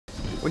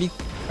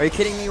Are you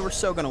kidding me? We're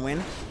so gonna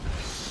win.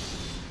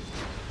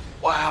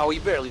 Wow, he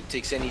barely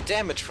takes any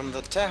damage from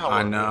the tower.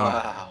 I know.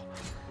 Wow.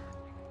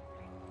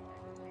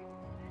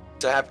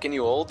 Zap, can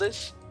you hold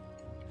this?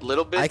 A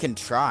little bit? I can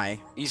try.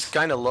 He's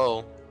kind of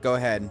low. Go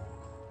ahead.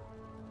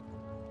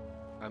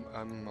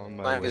 I'm on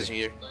my Flank way. is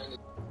here.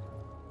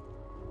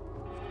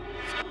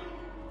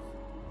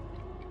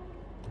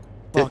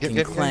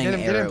 Fucking Clang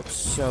arrow,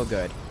 so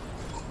good.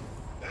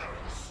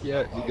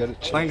 Yeah, you got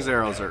it. Klang's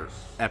arrows are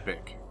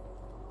epic.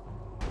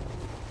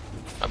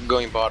 I'm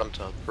going bottom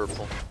to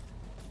purple.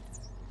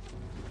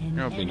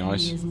 That would be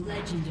nice.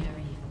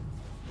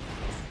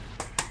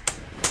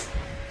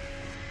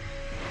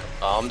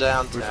 I'm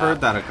down. We've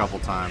heard that a couple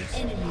times.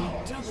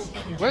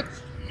 What?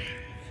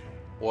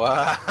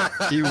 Wow.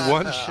 He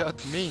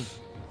one-shot me.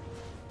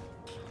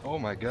 Oh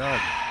my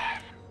god.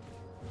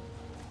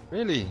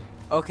 Really?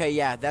 Okay,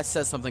 yeah, that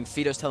says something.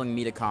 Fido's telling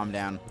me to calm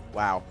down.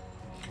 Wow.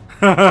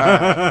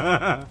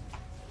 I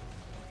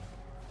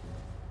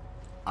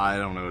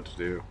don't know what to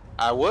do.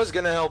 I was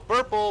gonna help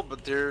purple,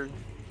 but they're...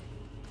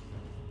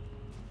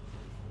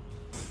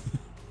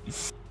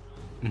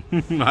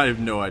 I have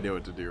no idea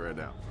what to do right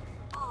now.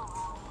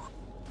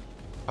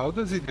 How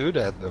does he do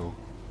that though?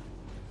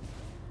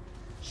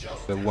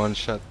 The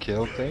one-shot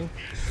kill thing?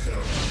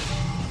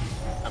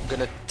 I'm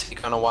gonna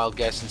take on a wild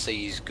guess and say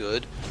he's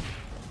good.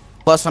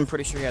 Plus, I'm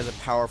pretty sure he has a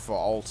powerful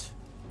ult.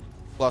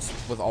 Plus,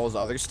 with all his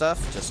other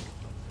stuff, just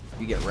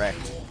you get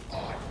wrecked.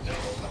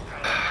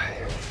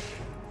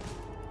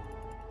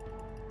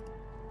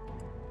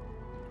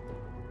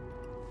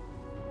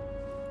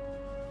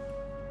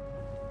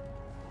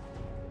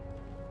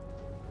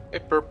 Hey,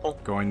 purple.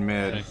 Going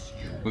mid. Okay.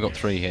 We got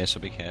 3 here, so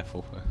be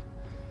careful.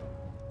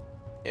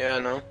 Yeah, I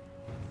know.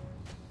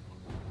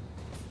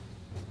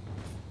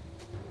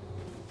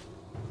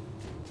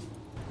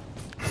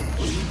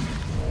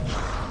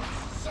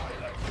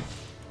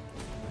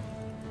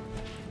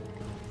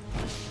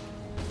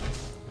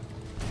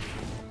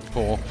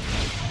 Four.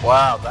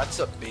 Wow, that's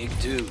a big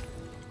dude.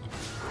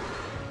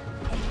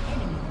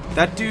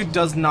 That dude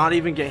does not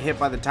even get hit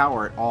by the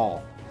tower at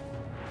all.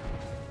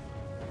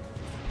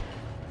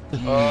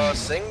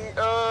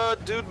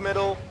 Dude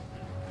middle.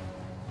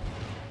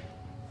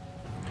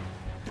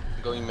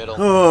 Going middle.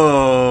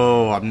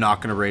 Oh, I'm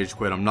not gonna rage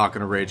quit. I'm not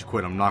gonna rage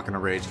quit. I'm not gonna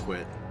rage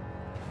quit.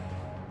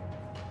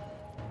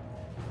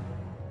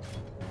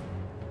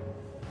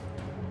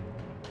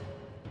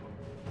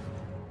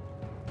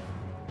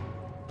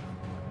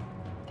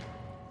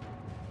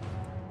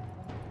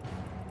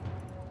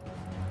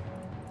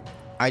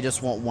 I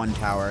just want one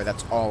tower.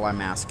 That's all I'm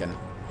asking.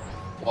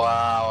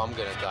 Wow, I'm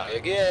gonna die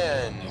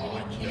again.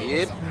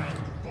 Yep.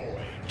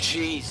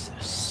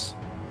 Jesus.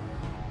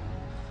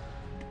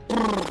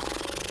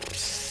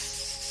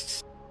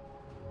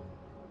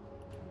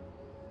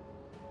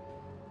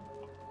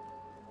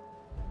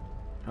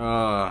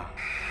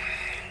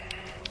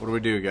 What do we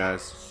do,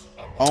 guys?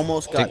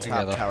 Almost got Stick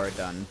top together. tower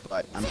done,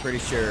 but I'm pretty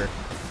sure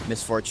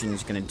Misfortune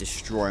is gonna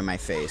destroy my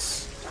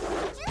face.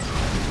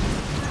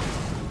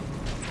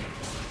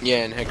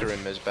 Yeah, and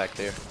Hecarim is back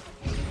there.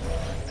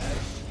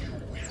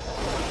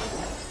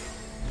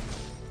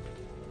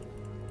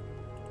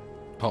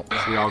 Pop.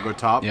 Should we all go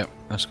top? Yep,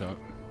 let's go.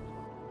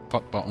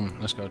 Pop bottom,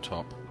 let's go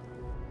top.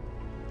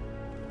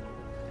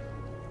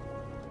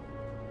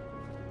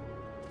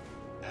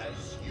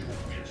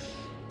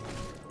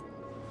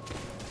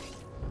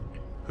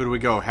 Who do we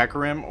go?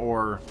 Hecarim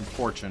or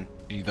Fortune?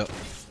 Either.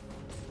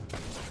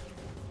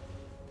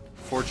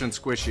 Fortune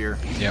squishier.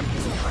 Yep.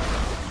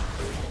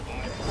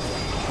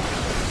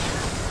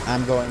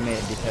 I'm going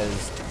mid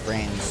because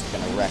Brain's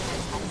gonna wreck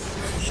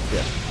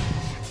shit.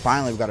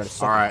 Finally, we got our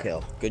second Alright.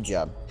 kill. Good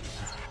job.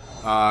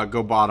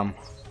 Go bottom.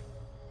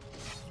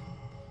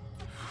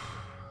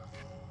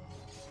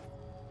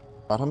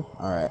 Bottom?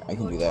 Alright, I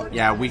can do that.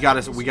 Yeah, we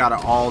gotta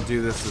all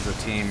do this as a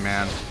team,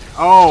 man.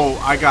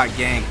 Oh, I got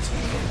ganked.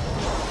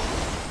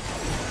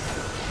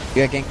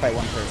 You got ganked by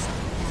one person.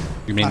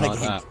 You mean Not like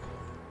again.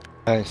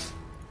 that? Nice.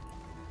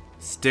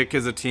 Stick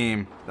as a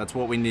team. That's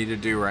what we need to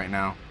do right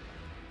now.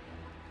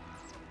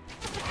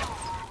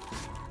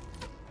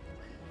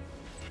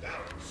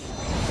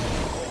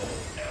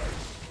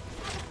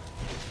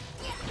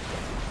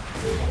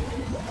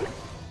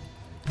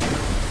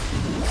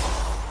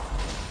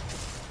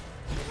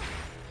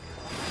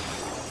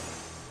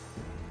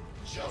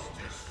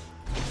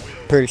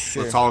 Pretty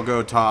sure. Let's all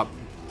go top.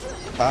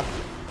 Top?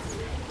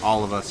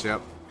 All of us,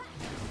 yep.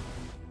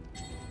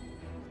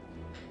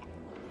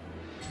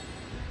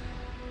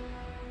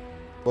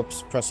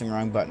 Whoops, pressing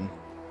wrong button.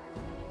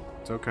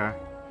 It's okay.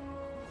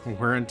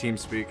 We're in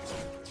TeamSpeak.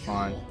 It's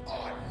fine.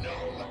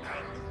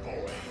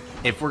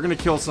 If we're gonna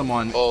kill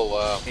someone, Oh,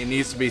 wow. it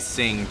needs to be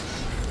singed.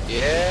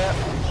 Yeah.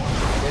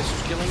 Guess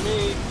who's killing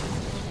me?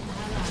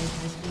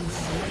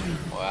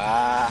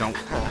 Wow. Don't.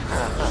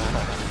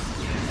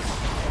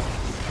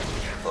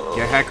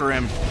 Get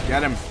Hecarim.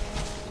 Get him.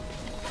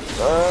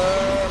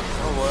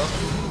 Oh well.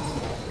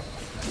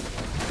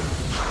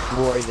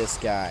 Boy, this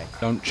guy.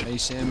 Don't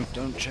chase him,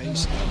 don't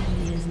chase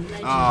him.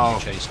 Oh,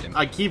 Chased him.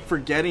 I keep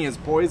forgetting his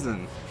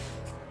poison.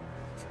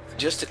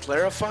 Just to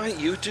clarify,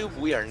 YouTube,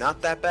 we are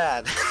not that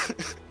bad.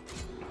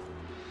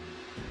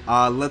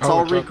 Let's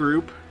all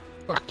regroup.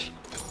 Fuck.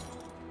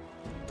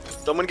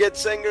 Someone get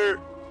Singer.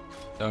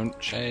 Don't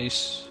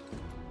chase.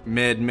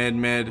 Mid.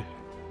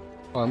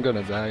 Oh, I'm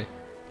gonna die.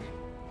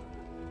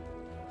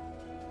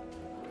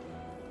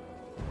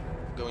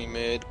 Going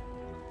mid.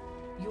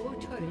 Your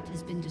turret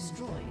has been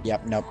destroyed.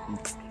 Yep, nope.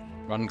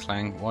 Run,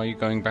 Clang. Why are you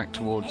going back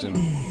towards him?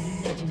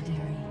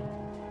 Legendary.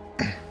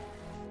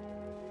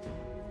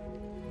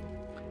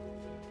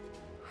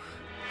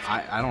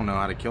 I don't know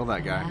how to kill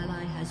that guy.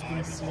 Ally has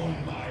been slain.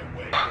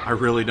 I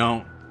really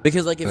don't.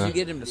 Because like if you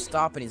get him to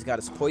stop and he's got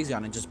his poison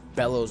on, it just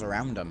bellows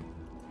around him.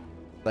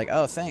 Like,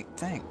 oh,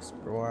 thanks,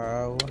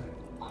 bro.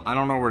 I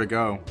don't know where to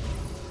go.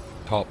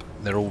 Top.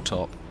 They're all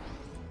top.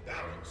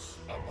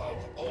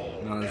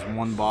 No, there's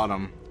one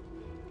bottom.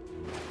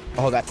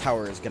 Oh, that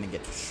tower is gonna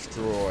get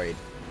destroyed.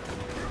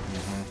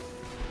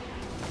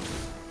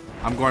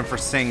 I'm going for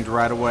Singed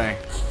right away.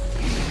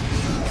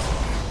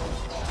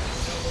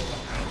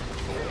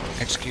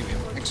 Execute him.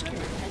 Execute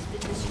him.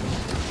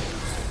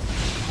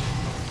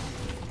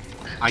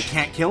 I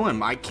can't kill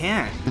him. I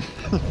can't.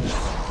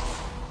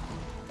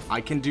 I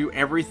can do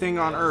everything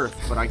on Earth,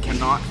 but I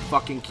cannot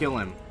fucking kill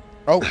him.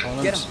 Oh,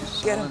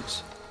 Silence. get him! Get him!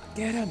 Silence.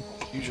 Get him!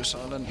 Use your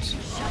silence.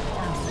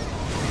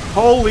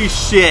 Holy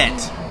shit!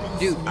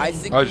 Dude, I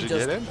think Oh, we did you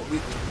just get him?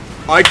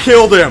 I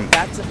killed him!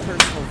 that's a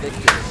personal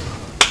victory.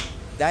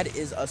 That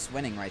is us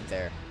winning right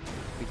there.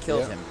 We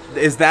killed him.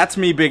 That's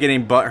me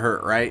getting butt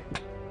hurt, right?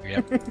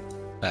 Yep.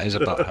 That is a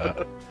butt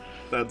hurt.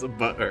 That's a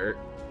butt hurt.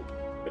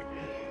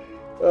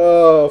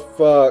 Oh,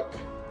 fuck.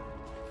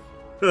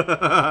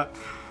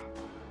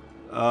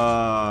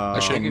 I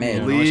should have given you a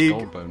nice League.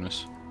 gold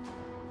bonus.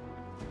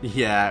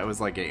 Yeah, it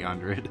was like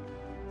 800.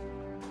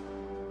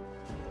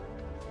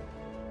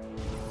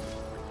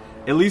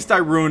 At least I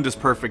ruined his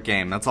perfect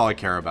game. That's all I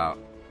care about.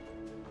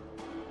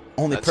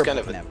 Only That's purple kind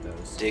of can a have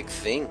those. big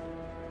thing.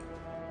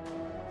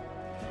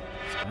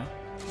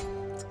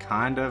 It's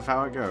kind of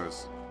how it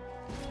goes.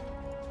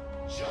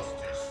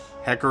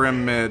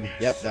 Hecarim mid.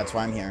 Yep, that's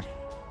why I'm here.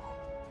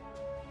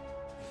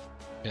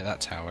 Get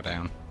that tower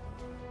down.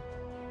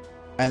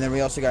 And then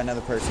we also got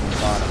another person in the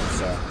bottom,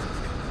 so.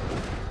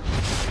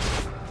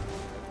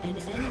 An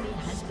enemy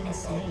has been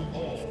slain.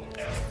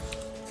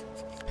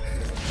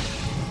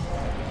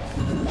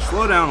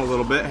 Slow down a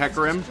little bit,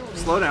 Hecarim.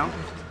 Slow down.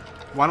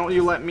 Why don't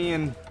you let me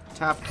and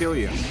Tap kill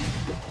you?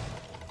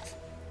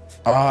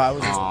 Oh, I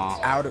was just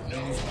Aw. out of.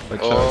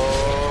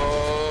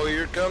 Oh,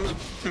 here comes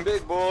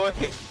big boy.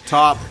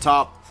 Top.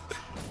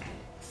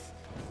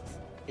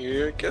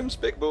 Here comes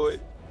big boy.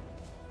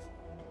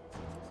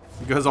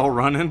 You guys all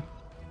running?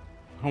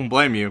 I don't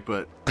blame you,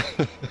 but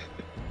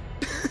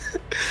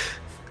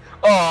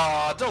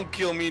Aw, don't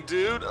kill me,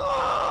 dude.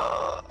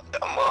 Aw,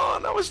 come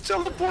on, I was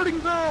teleporting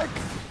back.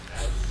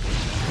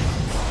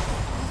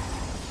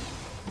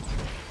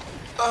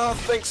 Oh,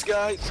 thanks,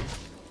 guys.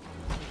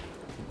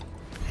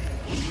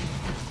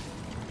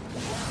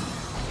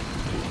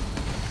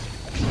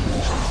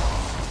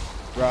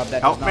 Rob,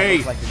 that Help does not me.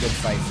 look like a good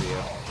fight for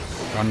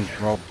you. Run,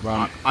 Rob,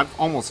 run. I've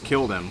almost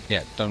killed him.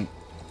 Yeah, don't.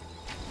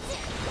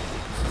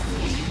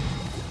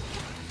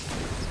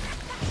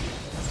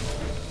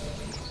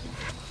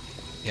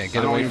 Yeah, I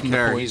get don't away even from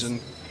care. the poison.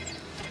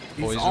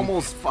 He's Poison.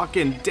 almost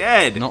fucking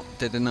dead. Not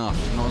dead enough.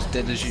 Not as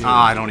dead as you.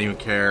 I don't even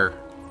care.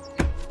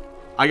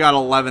 I got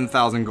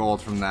 11,000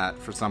 gold from that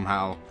for some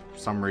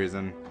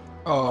reason.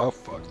 Oh,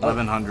 fuck.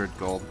 1,100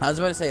 gold. I was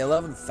about to say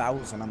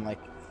 11,000. I'm like,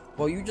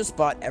 well, you just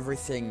bought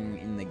everything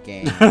in the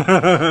game.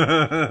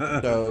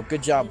 So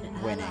good job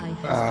An winning. ally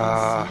has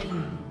Ah. been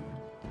slain.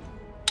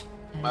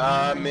 An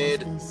ally has mid.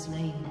 been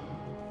slain.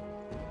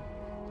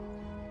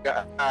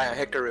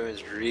 Hecarim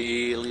is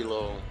really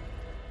low.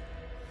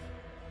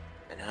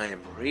 And I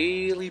am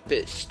really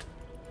pissed.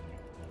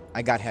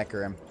 I got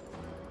Hecarim.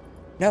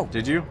 No,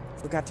 Did you?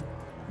 forgot to.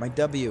 My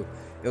W.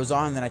 It was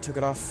on, then I took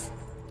it off.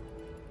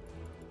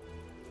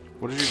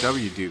 What did your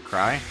W do?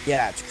 Cry?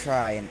 Yeah, to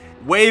cry and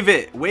Wave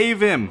it!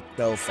 Wave him!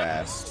 go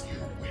fast.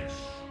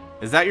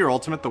 Is that your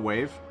ultimate, the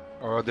wave?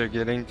 Oh, they're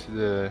getting to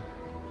the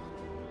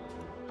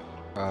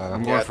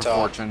I'm Yeah, going for top.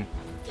 fortune.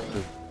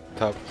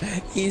 top.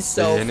 He's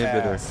so The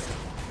inhibitor. fast.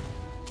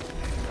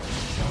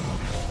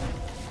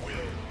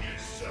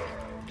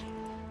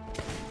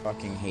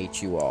 Fucking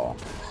hate you all.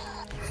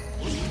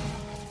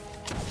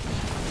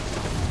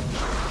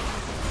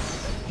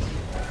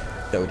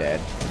 So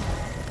dead.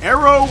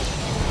 Arrow!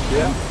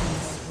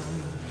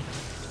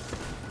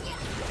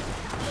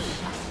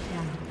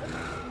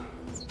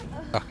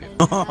 Fuck it.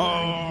 An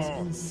ally has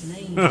been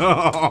slain.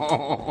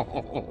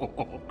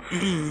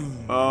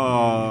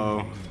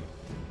 Oh.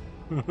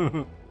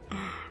 We're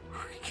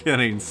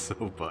getting so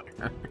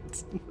butthurt.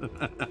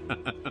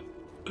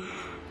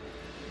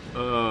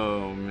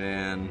 Oh,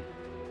 man.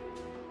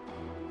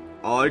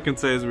 All I can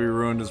say is we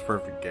ruined his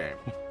perfect game.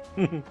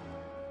 We're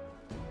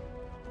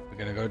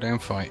gonna go down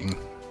fighting.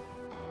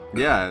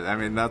 Yeah, I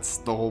mean, that's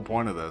the whole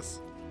point of this.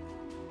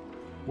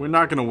 We're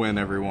not gonna win,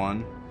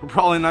 everyone. We're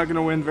probably not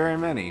gonna win very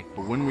many,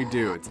 but when we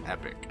do, it's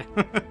epic.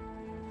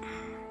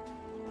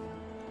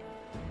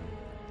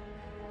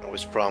 I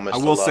was promised. I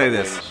will a lot say of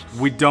this: wins.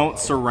 we don't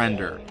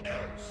surrender.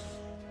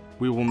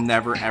 We will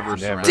never ever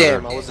surrender.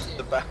 Damn, I was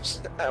the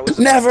best. I was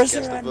Never the best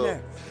of both.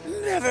 surrender.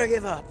 Never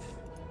give up.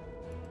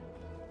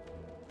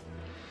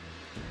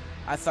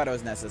 I thought it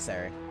was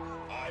necessary.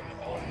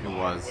 It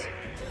was.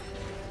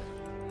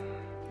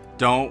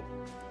 Don't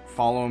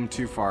follow him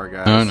too far,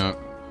 guys. No, no.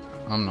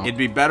 I'm not. It'd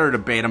be better to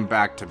bait him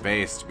back to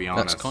base, to be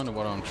honest. That's kind of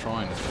what I'm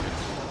trying to do.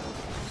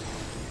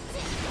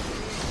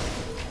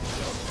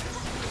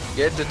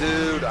 Get the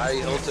dude.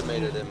 I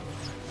ultimated him.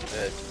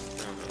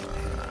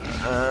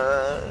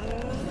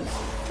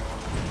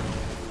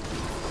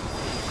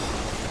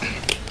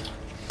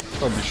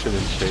 Probably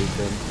shouldn't shave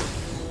them.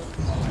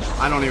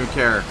 I don't even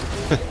care.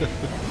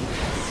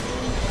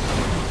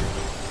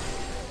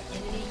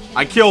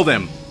 I killed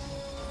him.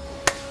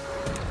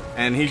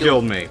 And he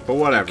killed me, but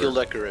whatever. You killed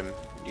Ekarim.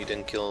 You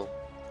didn't kill.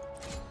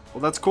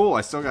 Well, that's cool.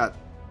 I still got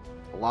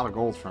a lot of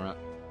gold from it.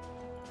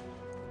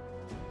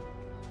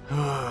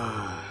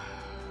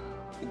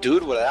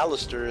 Dude, what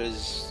Alistair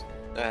has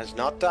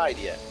not died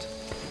yet.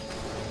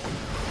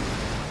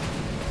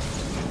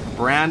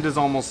 Brand is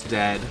almost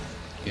dead.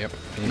 Yep.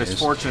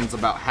 Misfortune's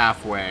about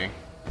halfway.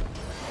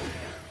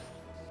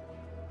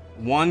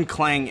 One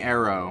Clang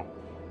arrow,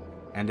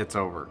 and it's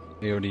over.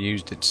 He already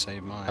used it to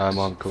save mine. I'm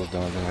on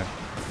cooldown there.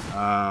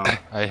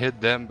 I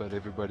hit them, but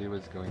everybody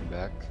was going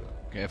back. So.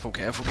 Careful,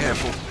 careful,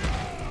 careful.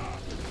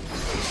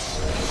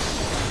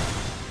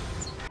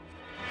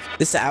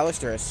 This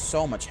Alistair has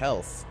so much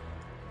health.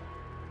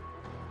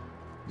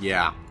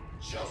 Yeah.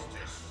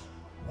 Justice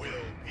will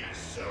be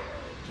served.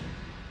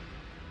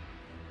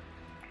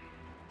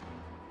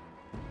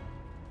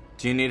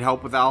 Do you need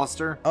help with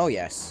Alistair? Oh,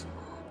 yes.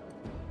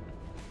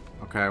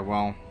 Okay,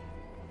 well.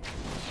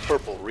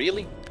 Purple,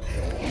 really?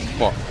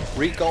 What?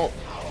 Recall,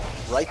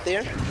 right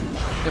there?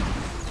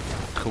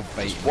 Cool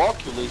bait.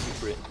 Walk, you lazy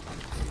Brit.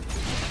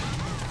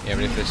 Yeah,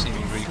 but if they see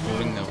me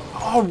recalling, they'll...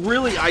 Oh,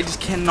 really? I just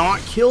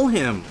cannot kill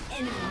him.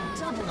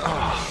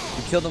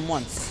 You killed him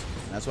once.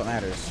 That's what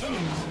matters.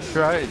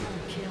 Tried.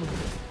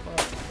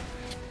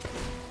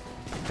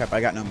 Crap,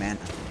 I got no mana.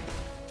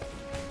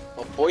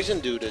 Well, poison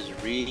dude is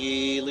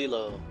really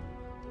low.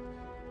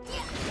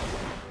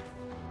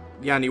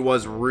 Yeah, and he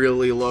was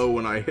really low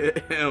when I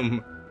hit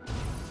him.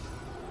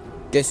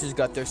 This has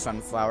got their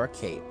sunflower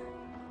cape.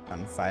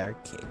 Sunfire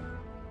cape.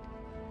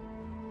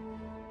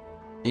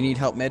 You need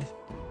help, mid?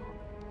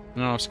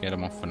 No, I'll scare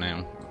them off for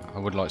now. I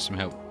would like some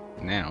help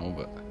now,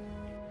 but...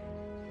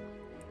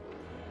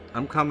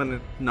 I'm coming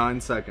in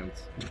 9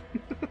 seconds.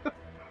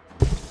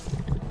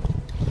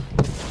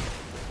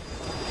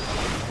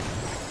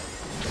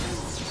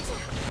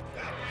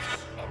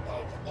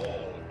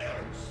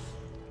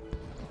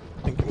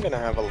 I think I'm gonna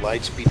have a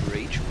light speed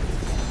rage.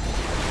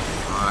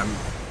 I'm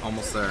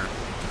almost there.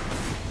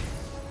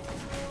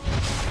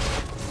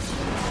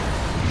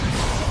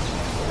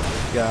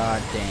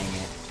 God dang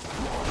it.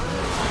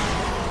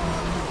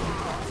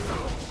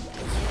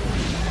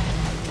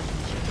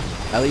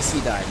 At least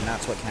he died, and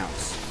that's what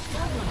counts.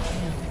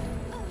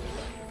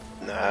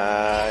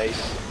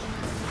 Nice.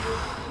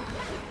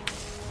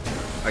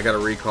 I got a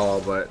recall,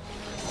 but...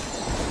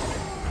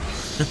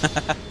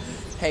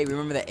 Hey,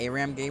 remember the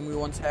ARAM game we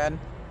once had?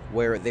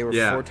 Where they were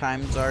Yeah. 4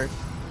 times our...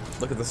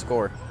 Look at the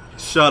score.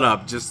 Shut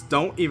up. Just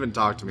don't even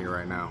talk to me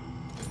right now.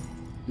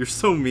 You're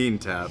so mean,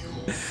 Tap.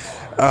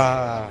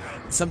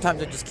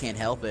 Sometimes I just can't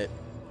help it.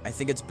 I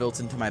think it's built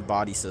into my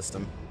body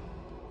system.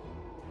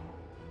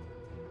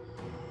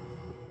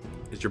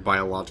 Is your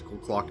biological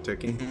clock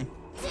ticking?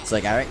 It's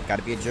like, alright,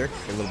 gotta be a jerk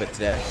for a little bit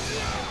today.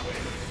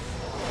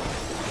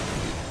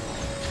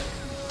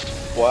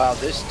 Wow,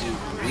 this dude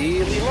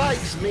really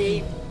likes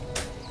me.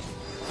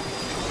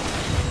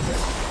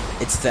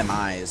 It's them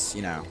eyes,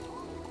 you know.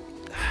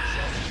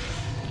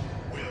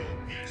 Will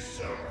be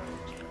served.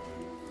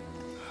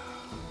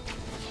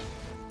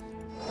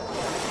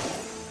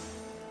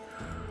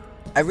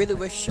 I really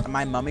wish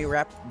my mummy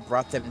rep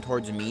brought them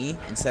towards me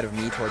instead of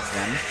me towards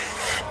them.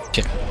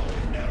 Okay.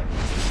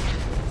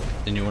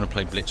 Then you want to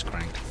play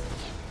Blitzcrank.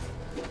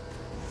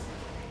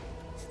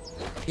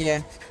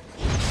 Yeah.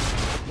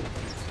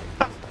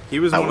 He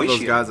was I one of wish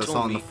those you guys I told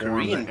saw in the me forum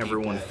Korean that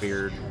everyone people.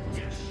 feared.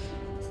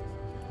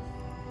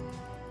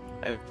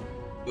 I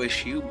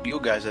wish you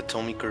guys had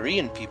told me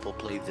Korean people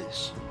play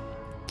this.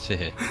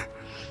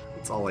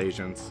 It's all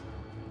Asians.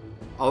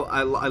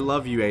 I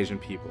love you Asian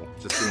people.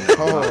 Just so you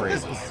know, I'm not Oh.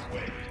 racist.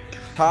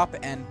 Top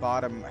and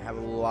bottom have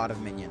a lot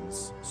of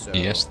minions, so...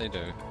 Yes, they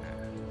do.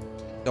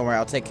 Don't worry,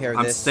 I'll take care of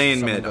I'm this. staying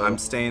Someone mid. go. I'm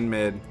staying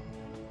mid.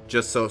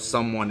 Just so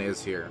someone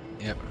is here.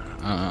 Yep.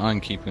 I'm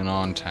keeping an eye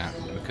on Tap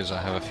because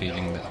I have a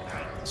feeling that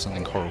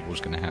something horrible is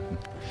going to happen.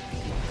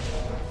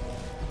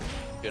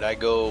 Should I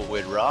go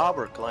with Rob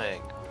or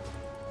Clang?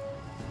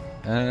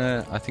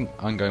 I think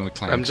I'm going with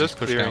Clang. I'm 'cause just he's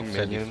pushed clearing out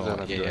fairly minions far.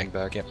 and I'm going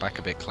back. Get back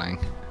a bit, Clang.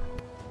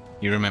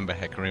 You remember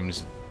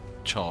Hecarim's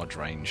charge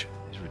range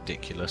is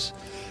ridiculous.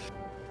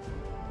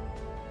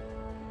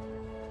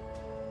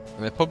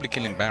 They're probably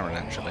killing Baron,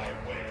 actually.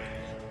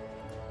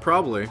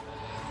 Probably.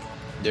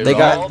 They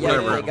got, yeah,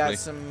 whatever. they got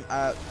some,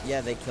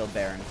 yeah, they killed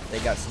Baron. They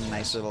got some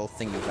nice little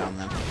thingies on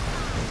them.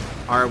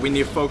 Alright, we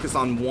need to focus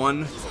on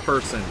one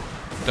person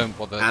Don't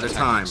bother at a attacking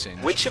time. Sin.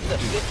 Which of the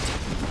 50?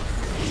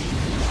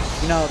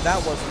 You know,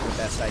 that wasn't the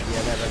best idea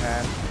I've ever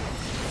had.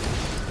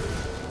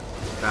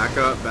 Back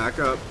up, back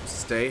up.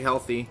 Stay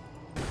healthy.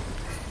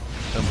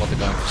 Don't bother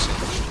going for Sin.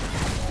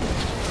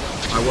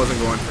 I wasn't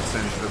going for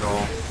Singed at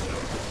all.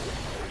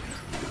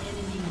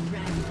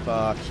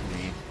 Fuck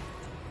me.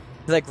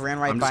 He like ran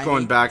right I'm by just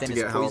going me, back then to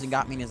his get poison health.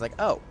 got me, and he's like,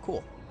 "Oh,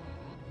 cool."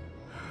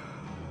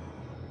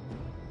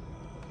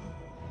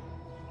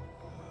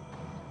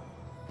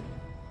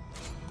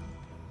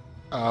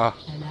 An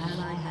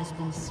ally has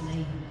been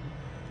slain.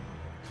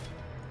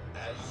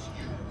 As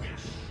you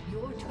wish.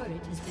 Your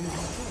turret has been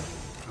destroyed.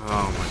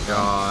 Oh my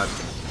god.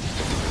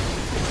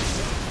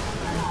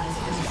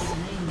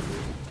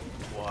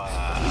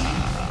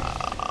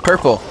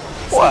 Purple.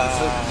 Wow.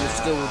 So you're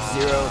still with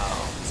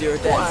zero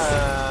deaths.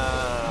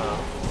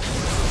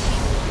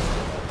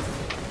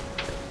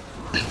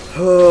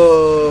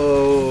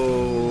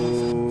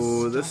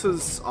 Oh, this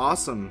is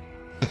awesome.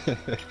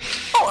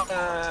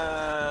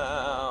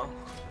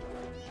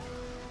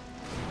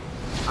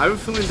 I have a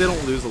feeling they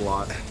don't lose a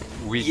lot.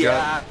 We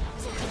got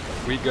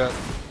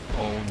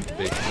owned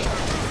big time.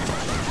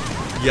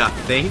 Yeah,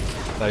 think?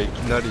 Like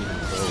not even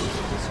close.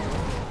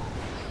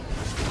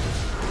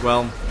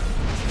 Well,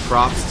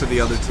 props to the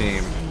other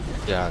team.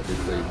 Yeah, they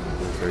played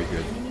very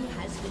good. Enemy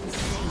has been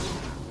slain.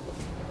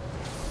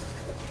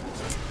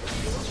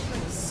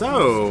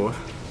 So,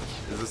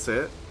 is this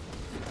it?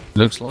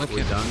 Looks like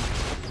We're it. done.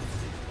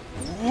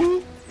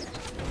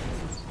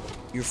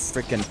 Your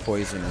freaking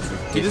poison is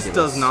ridiculous. He just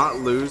does not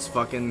lose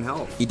fucking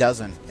health. He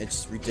doesn't.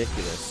 It's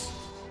ridiculous.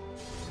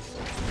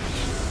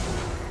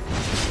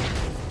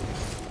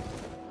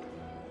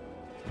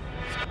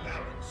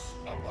 Balance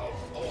above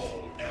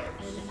all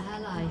else. An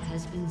ally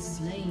has been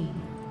slain.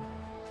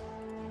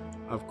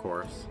 Of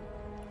course.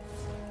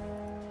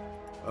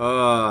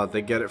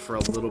 They get it for a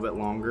little bit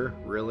longer.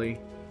 Really?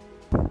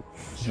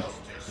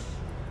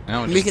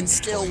 Now We can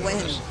still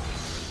win.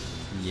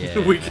 Yeah.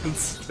 We can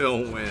still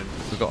win.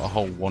 We've got a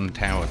whole one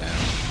tower down.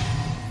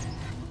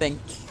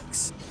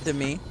 Thanks to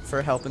me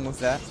for helping with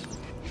that.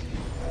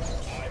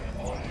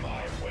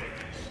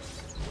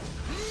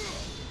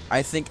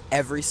 I think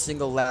every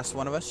single last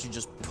one of us should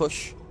just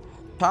push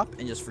top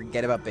and just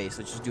forget about base.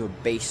 Let's just do a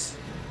base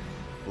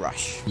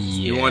rush.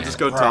 Yeah. You want to just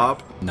go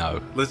top?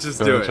 No. Let's just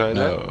Wanna do try it.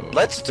 No.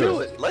 Let's do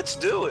it. Let's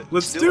do it.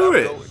 Let's do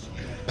it.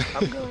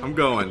 I'm going. I'm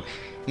going.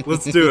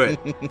 Let's do it.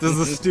 This is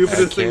the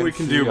stupidest thing we Can't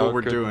can see do, how but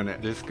we're could doing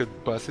it. This could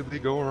possibly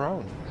go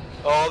wrong.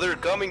 Oh, they're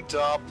coming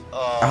top.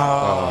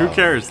 Who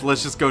cares?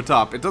 Let's just go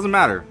top. It doesn't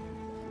matter.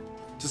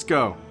 Just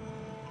go.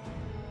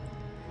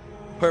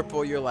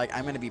 Purple, you're like,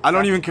 I'm gonna be. I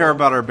don't even care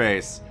practical. about our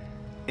base.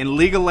 In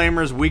League of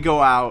Lamers, we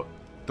go out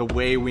the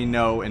way we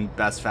know in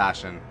best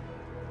fashion.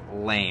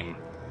 Lame.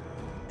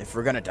 If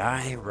we're gonna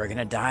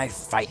die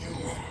fighting.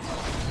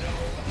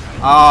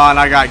 Oh, and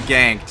I got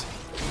ganked.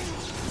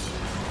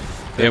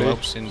 Yeah,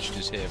 well, Singed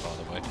is here, by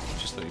the way.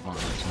 Just thought you might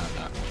like to know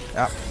that.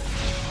 Yep.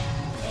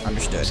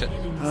 Understood.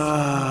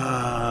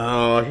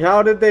 Oh,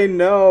 how did they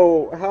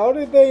know? How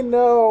did they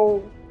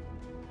know?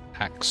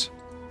 Hacks.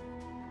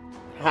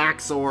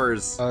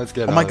 Hacksaws. Let's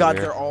get Oh my out god,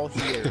 of they're here. all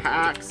here.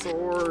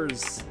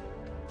 Hacksaws.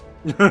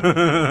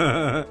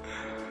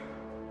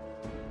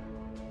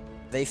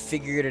 They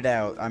figured it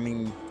out. I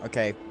mean,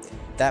 okay,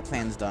 that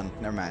plan's done.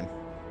 Never mind.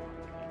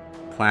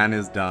 Plan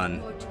is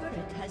done. Your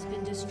turret has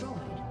been destroyed.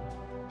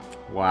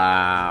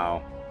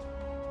 Wow.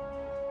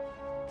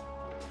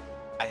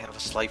 I have a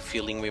slight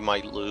feeling we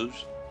might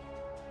lose.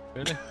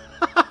 Really?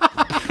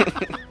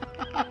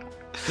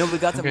 No, we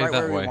got them Okay, right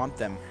that where way. we want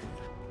them.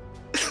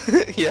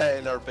 Yeah,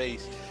 in our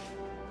base.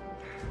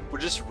 We're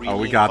just really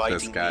We got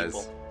this, inviting guys.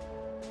 people.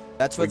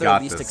 That's We where they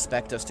got least this.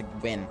 expect us to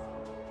win.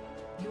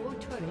 Your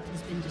turret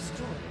has been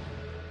destroyed.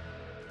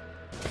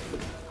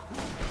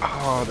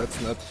 Oh,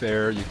 that's not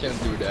fair. You can't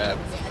do that.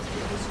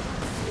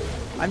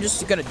 I'm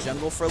just gonna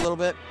jungle for a little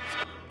bit.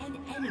 An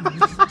enemy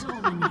is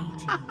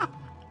dominating.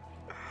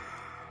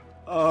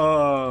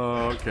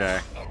 Oh, okay.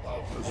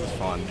 This is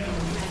fun.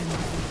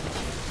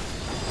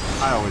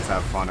 I always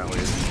have fun, at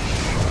least.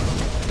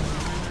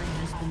 Ally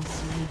has been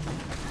slain.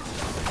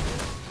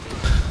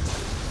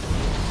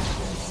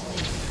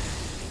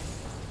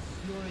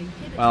 Your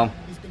inhibitor Well,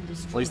 has been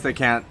destroyed. At least they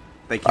can't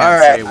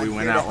Alright, say we I'm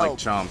went here to out like help.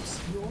 chumps.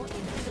 Your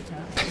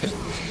inhibitor has been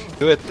destroyed.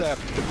 Do it, Tap.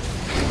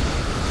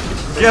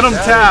 Get him,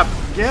 Tap!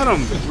 Get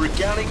him! We're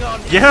counting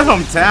on you. Get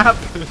him, Tap!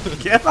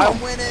 Get him! I'm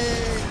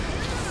winning!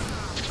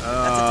 That's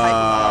a type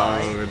of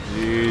lie. Oh,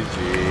 GG.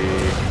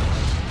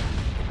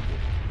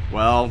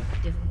 Well,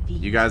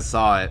 Defeat. you guys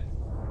saw it.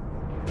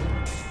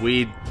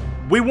 We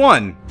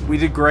won. We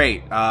did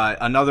great.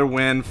 Another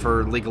win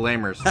for League of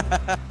Lamers.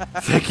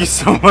 Thank you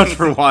so much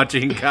for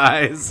watching,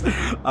 guys.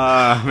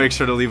 Make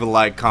sure to leave a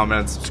like, comment,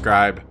 and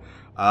subscribe.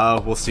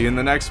 We'll see you in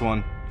the next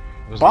one.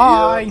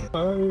 Bye.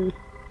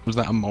 Was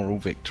that a moral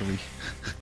victory?